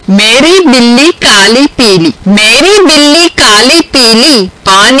मेरी बिल्ली काली पीली, मेरी बिल्ली काली पीली,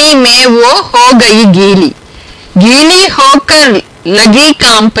 पानी में वो हो गई गीली, गीली होकर लगी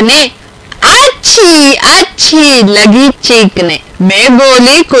कांपने, अच्छी अच्छी लगी चीखने। मैं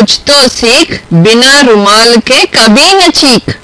बोली कुछ तो सीख, बिना रुमाल के कभी न चीख।